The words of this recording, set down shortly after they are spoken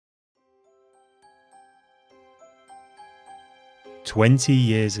20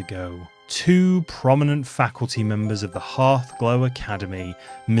 years ago, two prominent faculty members of the Hearthglow Academy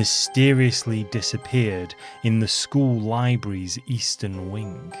mysteriously disappeared in the school library's eastern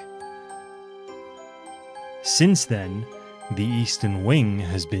wing. Since then, the eastern wing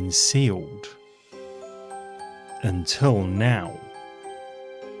has been sealed. Until now.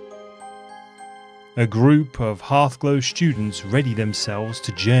 A group of Hearthglow students ready themselves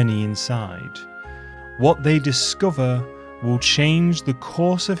to journey inside. What they discover will change the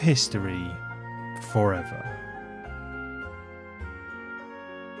course of history forever.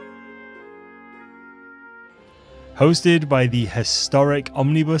 Hosted by the historic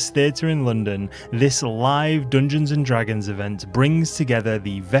Omnibus Theatre in London, this live Dungeons & Dragons event brings together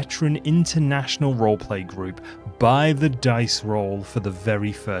the veteran international roleplay group By the Dice Roll for the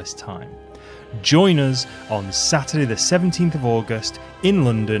very first time. Join us on Saturday the 17th of August in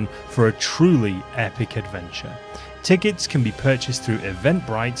London for a truly epic adventure. Tickets can be purchased through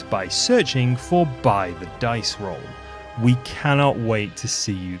Eventbrite by searching for By the Dice Roll. We cannot wait to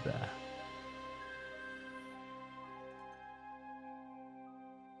see you there.